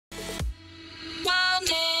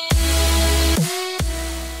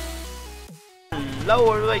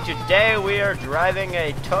Hello everybody, today we are driving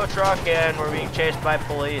a tow truck and we're being chased by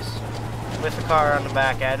police with a car on the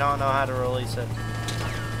back. I don't know how to release it.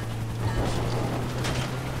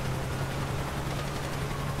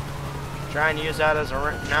 Try and use that as a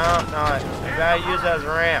ramp. No, you gotta use that as a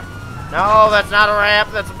ramp. No, that's not a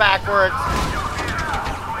ramp, that's backwards.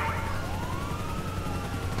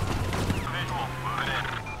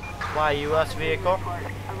 Why, U.S. vehicle?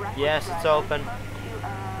 Yes, it's open.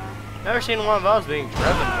 Never seen one of those being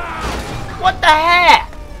driven. What the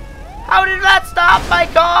heck? How did that stop my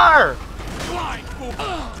car? What?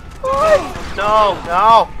 No.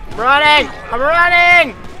 I'm running.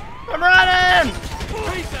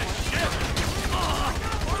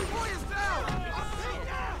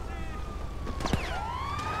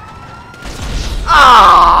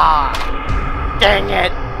 Ah! Dang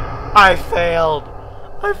it. I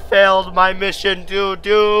failed my mission to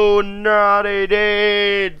do naughty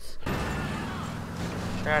deeds.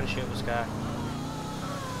 Trying to shoot this guy.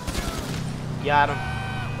 Got him.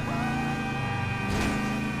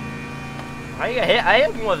 I got hit. I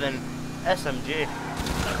hit him with an SMG.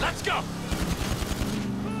 Let's go.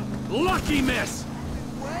 Lucky miss.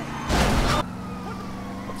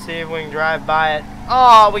 Let's see if we can drive by it.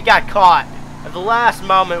 Oh, we got caught. At the last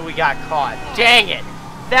moment, we got caught. Dang it.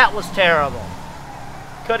 That was terrible.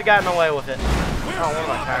 Could have gotten away with it. Oh, one of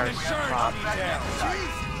my tires popped.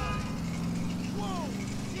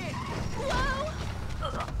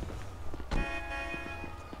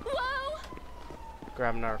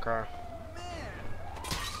 Grab another car.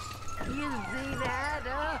 You see that?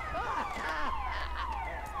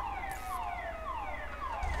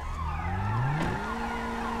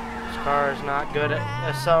 This car is not good at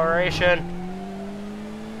acceleration.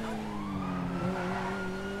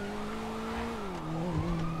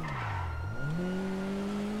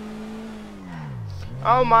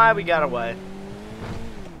 Oh my, we got away.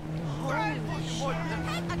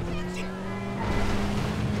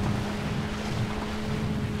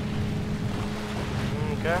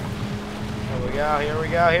 Okay.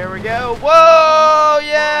 Here we go. Whoa!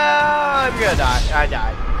 Yeah! I'm gonna die. I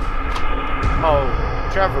died. Oh,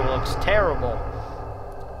 Trevor looks terrible.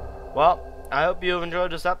 Well, I hope you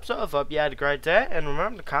enjoyed this episode. I hope you had a great day. And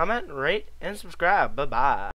remember to comment, rate, and subscribe. Bye-bye.